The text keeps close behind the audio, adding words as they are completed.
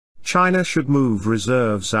China should move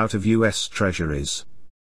reserves out of US Treasuries.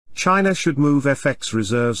 China should move FX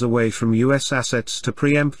reserves away from US assets to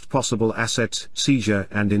preempt possible asset seizure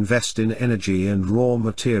and invest in energy and raw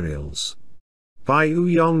materials. By Yu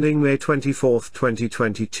Yongding, May 24,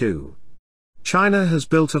 2022. China has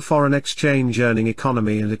built a foreign exchange earning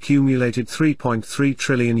economy and accumulated $3.3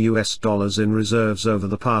 trillion in reserves over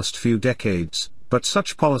the past few decades, but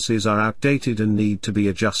such policies are outdated and need to be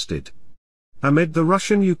adjusted. Amid the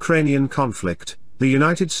Russian-Ukrainian conflict, the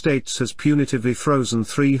United States has punitively frozen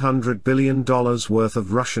 $300 billion worth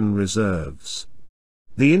of Russian reserves.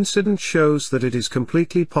 The incident shows that it is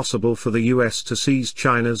completely possible for the US to seize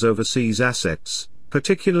China's overseas assets,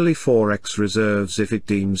 particularly forex reserves, if it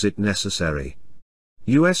deems it necessary.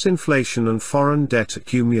 US inflation and foreign debt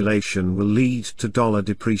accumulation will lead to dollar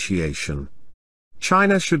depreciation.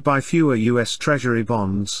 China should buy fewer US Treasury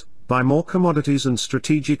bonds, buy more commodities and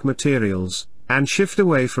strategic materials, and shift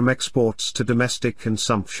away from exports to domestic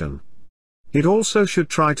consumption. It also should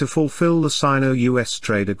try to fulfill the Sino-US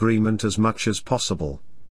trade agreement as much as possible.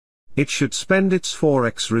 It should spend its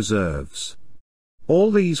forex reserves.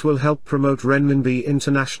 All these will help promote renminbi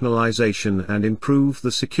internationalization and improve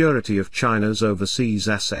the security of China's overseas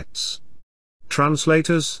assets.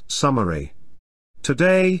 Translators Summary.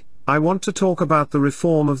 Today, I want to talk about the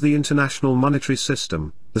reform of the international monetary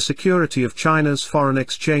system, the security of China's foreign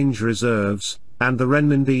exchange reserves, and the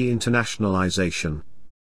renminbi internationalization.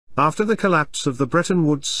 After the collapse of the Bretton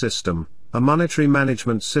Woods system, a monetary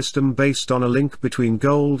management system based on a link between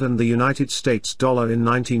gold and the United States dollar in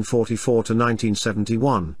 1944 to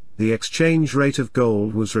 1971, the exchange rate of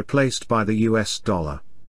gold was replaced by the US dollar.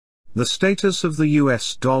 The status of the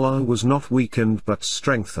US dollar was not weakened but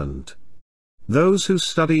strengthened. Those who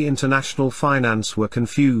study international finance were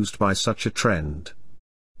confused by such a trend.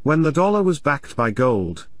 When the dollar was backed by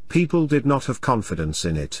gold, people did not have confidence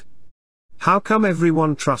in it. How come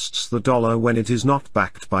everyone trusts the dollar when it is not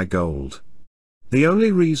backed by gold? The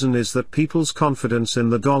only reason is that people's confidence in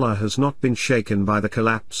the dollar has not been shaken by the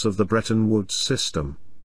collapse of the Bretton Woods system.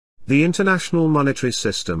 The international monetary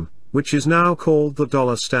system, which is now called the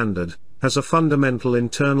dollar standard, has a fundamental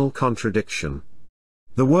internal contradiction.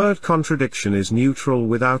 The word contradiction is neutral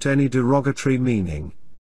without any derogatory meaning.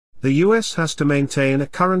 The US has to maintain a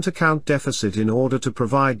current account deficit in order to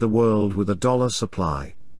provide the world with a dollar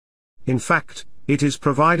supply. In fact, it is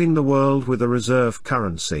providing the world with a reserve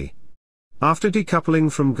currency. After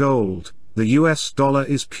decoupling from gold, the US dollar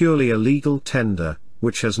is purely a legal tender,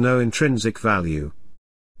 which has no intrinsic value.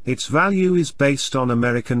 Its value is based on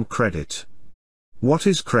American credit. What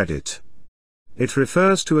is credit? It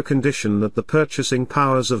refers to a condition that the purchasing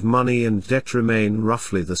powers of money and debt remain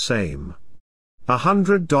roughly the same. A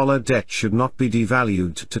 $100 debt should not be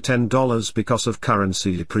devalued to $10 because of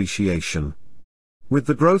currency depreciation. With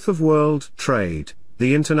the growth of world trade,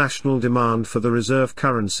 the international demand for the reserve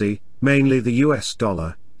currency, mainly the US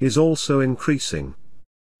dollar, is also increasing.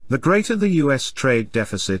 The greater the US trade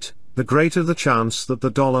deficit, the greater the chance that the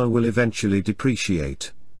dollar will eventually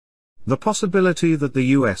depreciate. The possibility that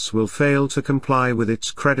the US will fail to comply with its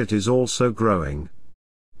credit is also growing.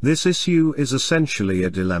 This issue is essentially a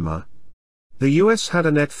dilemma. The US had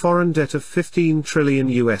a net foreign debt of $15 trillion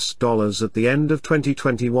at the end of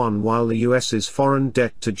 2021, while the US's foreign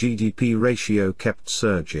debt to GDP ratio kept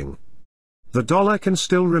surging. The dollar can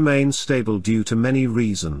still remain stable due to many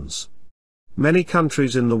reasons. Many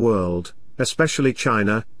countries in the world, especially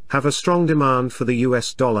China, have a strong demand for the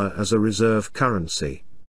US dollar as a reserve currency.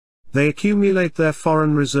 They accumulate their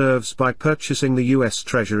foreign reserves by purchasing the US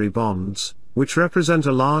Treasury bonds, which represent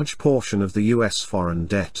a large portion of the US foreign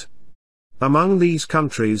debt. Among these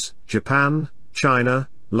countries, Japan, China,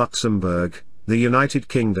 Luxembourg, the United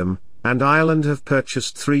Kingdom, and Ireland have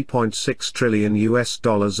purchased $3.6 trillion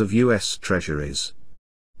of US Treasuries.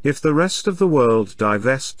 If the rest of the world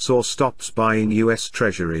divests or stops buying US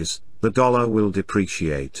Treasuries, the dollar will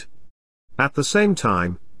depreciate. At the same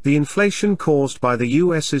time, the inflation caused by the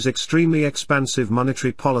US's extremely expansive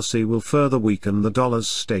monetary policy will further weaken the dollar's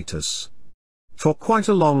status. For quite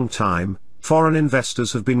a long time, foreign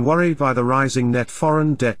investors have been worried by the rising net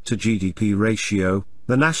foreign debt to GDP ratio,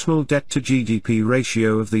 the national debt to GDP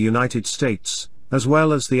ratio of the United States, as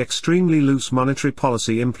well as the extremely loose monetary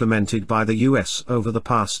policy implemented by the US over the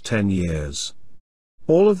past 10 years.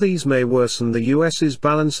 All of these may worsen the US's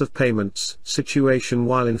balance of payments situation,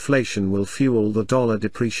 while inflation will fuel the dollar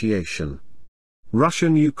depreciation.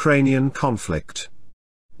 Russian-Ukrainian conflict.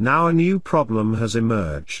 Now a new problem has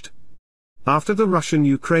emerged. After the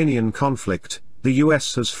Russian-Ukrainian conflict, the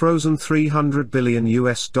US has frozen $300 billion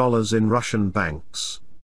in Russian banks.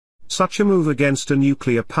 Such a move against a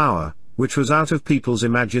nuclear power, which was out of people's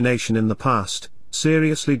imagination in the past,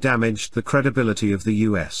 seriously damaged the credibility of the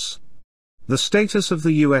US. The status of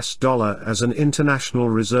the US dollar as an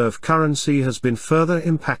international reserve currency has been further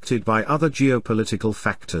impacted by other geopolitical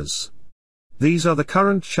factors. These are the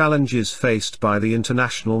current challenges faced by the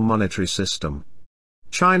international monetary system.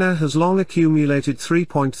 China has long accumulated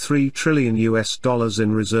 $3.3 trillion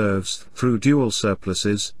in reserves through dual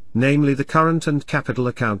surpluses, namely the current and capital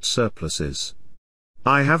account surpluses.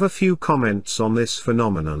 I have a few comments on this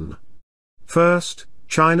phenomenon. First,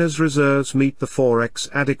 China's reserves meet the forex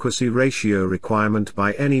adequacy ratio requirement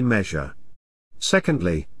by any measure.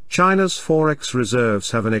 Secondly, China's forex reserves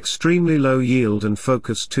have an extremely low yield and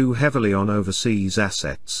focus too heavily on overseas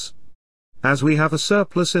assets. As we have a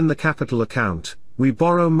surplus in the capital account, we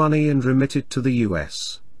borrow money and remit it to the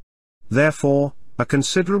US. Therefore, a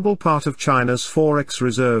considerable part of China's forex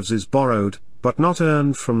reserves is borrowed, but not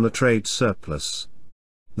earned from the trade surplus.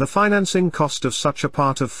 The financing cost of such a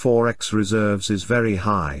part of forex reserves is very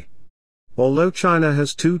high. Although China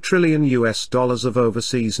has $2 trillion of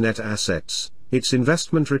overseas net assets, its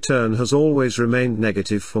investment return has always remained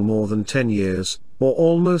negative for more than 10 years, or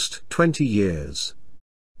almost 20 years.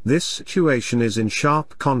 This situation is in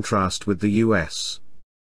sharp contrast with the US.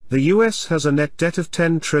 The US has a net debt of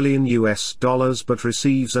 $10 trillion but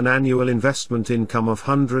receives an annual investment income of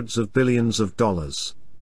hundreds of billions of dollars.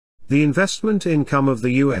 The investment income of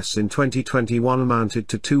the US in 2021 amounted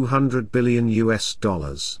to $200 billion.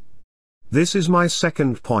 This is my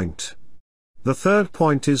second point. The third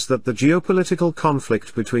point is that the geopolitical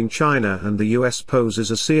conflict between China and the US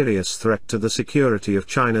poses a serious threat to the security of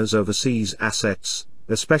China's overseas assets,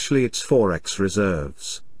 especially its forex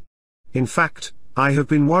reserves. In fact, I have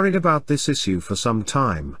been worried about this issue for some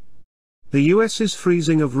time. The US's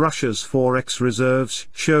freezing of Russia's forex reserves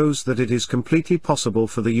shows that it is completely possible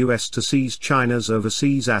for the US to seize China's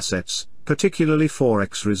overseas assets, particularly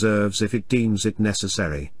forex reserves, if it deems it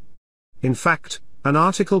necessary. In fact, an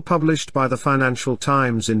article published by the Financial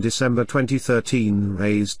Times in December 2013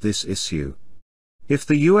 raised this issue. If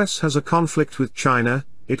the US has a conflict with China,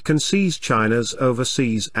 it can seize China's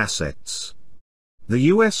overseas assets. The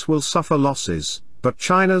US will suffer losses, but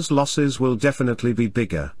China's losses will definitely be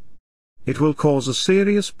bigger. It will cause a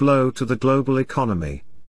serious blow to the global economy.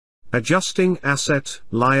 Adjusting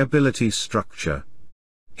asset-liability structure.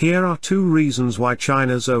 Here are two reasons why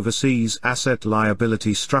China's overseas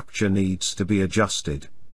asset-liability structure needs to be adjusted.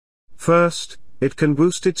 First, it can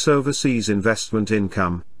boost its overseas investment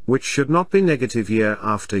income, which should not be negative year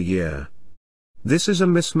after year. This is a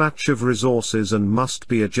mismatch of resources and must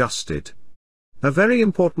be adjusted. A very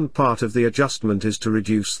important part of the adjustment is to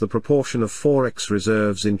reduce the proportion of forex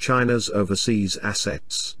reserves in China's overseas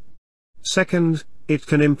assets. Second, it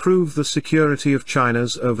can improve the security of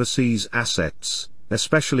China's overseas assets,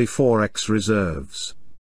 especially forex reserves.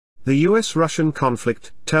 The US-Russian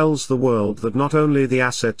conflict tells the world that not only the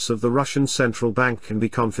assets of the Russian central bank can be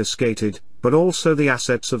confiscated, but also the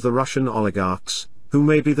assets of the Russian oligarchs, who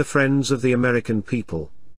may be the friends of the American people.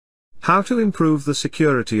 How to improve the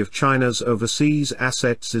security of China's overseas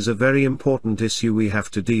assets is a very important issue we have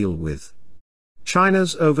to deal with.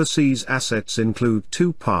 China's overseas assets include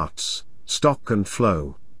two parts, stock and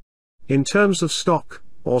flow. In terms of stock,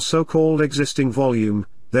 or so-called existing volume,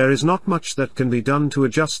 there is not much that can be done to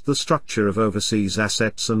adjust the structure of overseas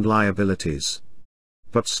assets and liabilities.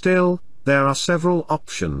 But still, there are several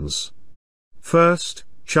options. First,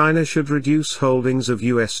 China should reduce holdings of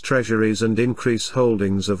US Treasuries and increase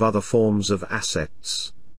holdings of other forms of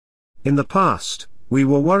assets. In the past, we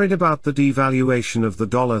were worried about the devaluation of the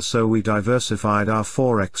dollar, so we diversified our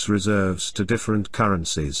forex reserves to different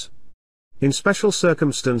currencies. In special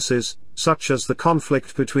circumstances, such as the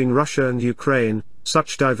conflict between Russia and Ukraine,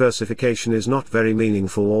 such diversification is not very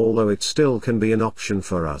meaningful, although it still can be an option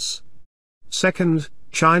for us. Second,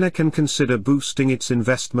 China can consider boosting its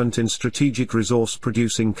investment in strategic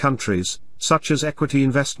resource-producing countries, such as equity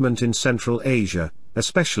investment in Central Asia,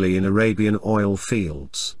 especially in Arabian oil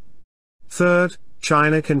fields. Third,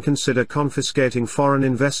 China can consider confiscating foreign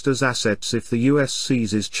investors' assets if the US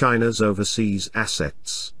seizes China's overseas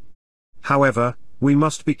assets. However, we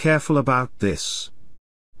must be careful about this.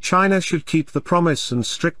 China should keep the promise and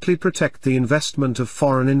strictly protect the investment of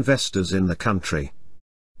foreign investors in the country.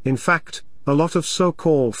 In fact, a lot of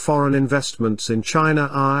so-called foreign investments in China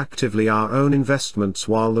are actively our own investments,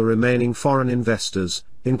 while the remaining foreign investors,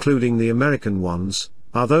 including the American ones,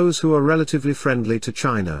 are those who are relatively friendly to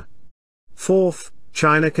China. Fourth,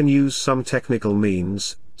 China can use some technical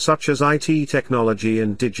means, such as IT technology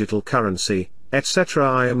and digital currency,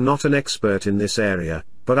 etc. I am not an expert in this area,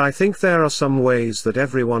 but I think there are some ways that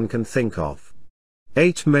everyone can think of.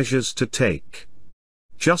 8 measures to take.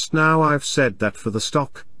 Just now I've said that for the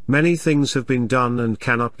stock, many things have been done and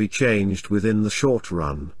cannot be changed within the short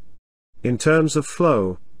run. In terms of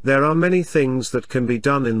flow, there are many things that can be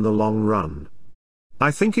done in the long run.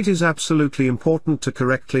 I think it is absolutely important to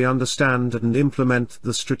correctly understand and implement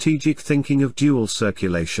the strategic thinking of dual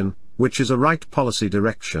circulation, which is a right policy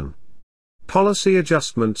direction. Policy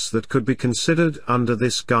adjustments that could be considered under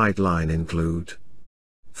this guideline include: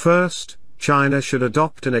 first, China should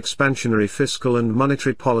adopt an expansionary fiscal and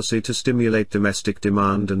monetary policy to stimulate domestic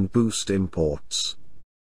demand and boost imports.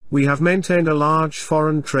 We have maintained a large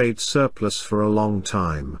foreign trade surplus for a long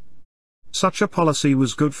time. Such a policy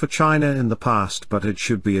was good for China in the past, but it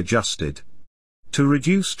should be adjusted. To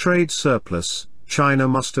reduce trade surplus, China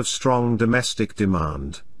must have strong domestic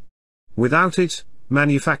demand. Without it,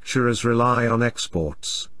 manufacturers rely on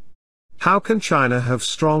exports. How can China have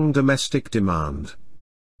strong domestic demand?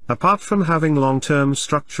 Apart from having long-term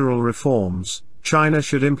structural reforms, China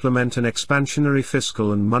should implement an expansionary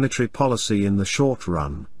fiscal and monetary policy in the short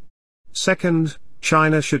run. Second,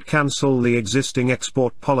 China should cancel the existing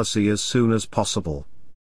export policy as soon as possible.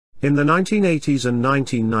 In the 1980s and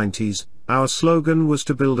 1990s, our slogan was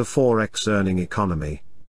to build a 4x earning economy.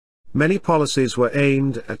 Many policies were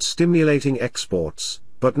aimed at stimulating exports,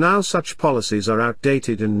 but now such policies are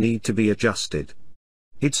outdated and need to be adjusted.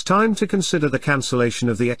 It's time to consider the cancellation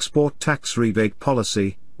of the export tax rebate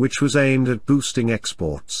policy, which was aimed at boosting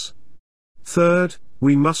exports. Third,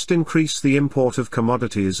 we must increase the import of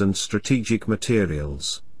commodities and strategic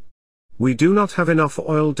materials. We do not have enough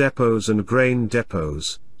oil depots and grain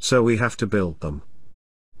depots, so we have to build them.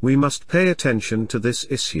 We must pay attention to this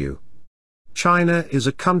issue. China is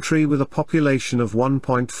a country with a population of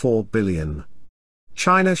 1.4 billion.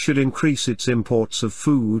 China should increase its imports of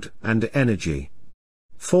food and energy.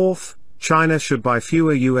 Fourth, China should buy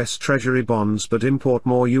fewer US Treasury bonds but import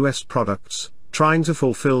more US products, trying to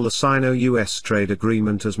fulfill the Sino-US trade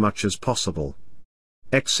agreement as much as possible.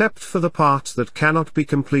 Except for the part that cannot be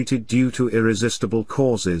completed due to irresistible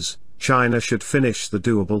causes, China should finish the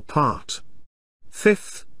doable part.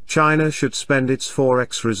 Fifth, China should spend its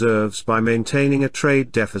forex reserves by maintaining a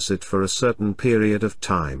trade deficit for a certain period of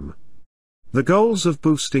time. The goals of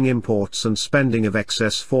boosting imports and spending of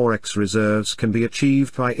excess forex reserves can be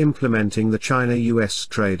achieved by implementing the China-US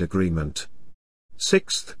trade agreement.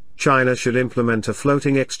 Sixth, China should implement a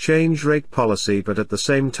floating exchange rate policy but at the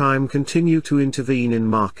same time continue to intervene in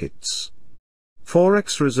markets.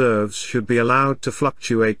 Forex reserves should be allowed to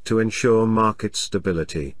fluctuate to ensure market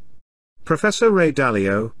stability. Professor Ray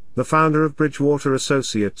Dalio, the founder of Bridgewater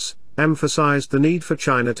Associates, emphasized the need for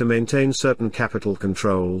China to maintain certain capital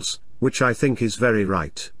controls, which I think is very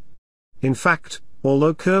right. In fact,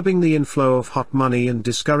 although curbing the inflow of hot money and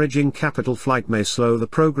discouraging capital flight may slow the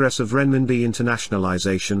progress of renminbi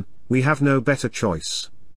internationalization, we have no better choice.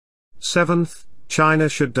 Seventh, China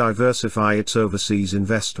should diversify its overseas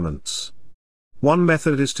investments. One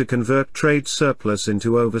method is to convert trade surplus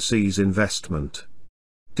into overseas investment.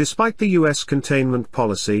 Despite the US containment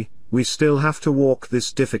policy, we still have to walk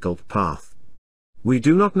this difficult path. We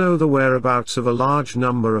do not know the whereabouts of a large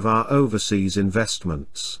number of our overseas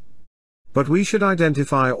investments. But we should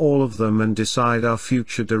identify all of them and decide our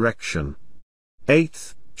future direction.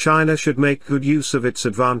 Eighth, China should make good use of its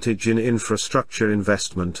advantage in infrastructure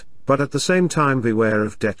investment, but at the same time beware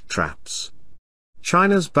of debt traps.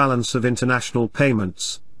 China's balance of international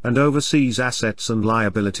payments, and overseas assets and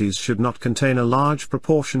liabilities should not contain a large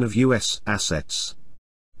proportion of US assets.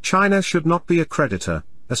 China should not be a creditor,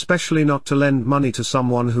 especially not to lend money to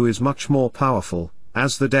someone who is much more powerful,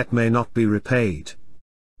 as the debt may not be repaid.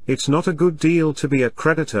 It's not a good deal to be a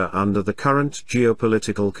creditor under the current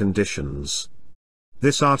geopolitical conditions.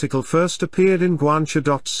 This article first appeared in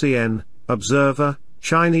Guanxia.cn, Observer,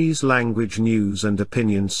 Chinese language news and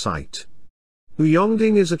opinion site. Yu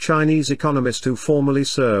Yongding is a Chinese economist who formerly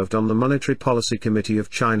served on the Monetary Policy Committee of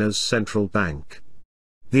China's central bank.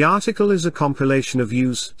 The article is a compilation of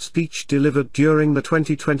Yu's speech delivered during the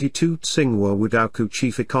 2022 Tsinghua Wudao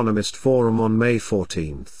Chief Economist Forum on May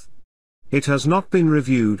 14. It has not been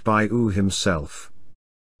reviewed by Yu himself.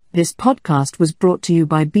 This podcast was brought to you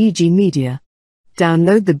by BG Media.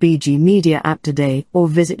 Download the BG Media app today or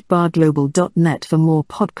visit barglobal.net for more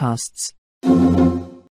podcasts.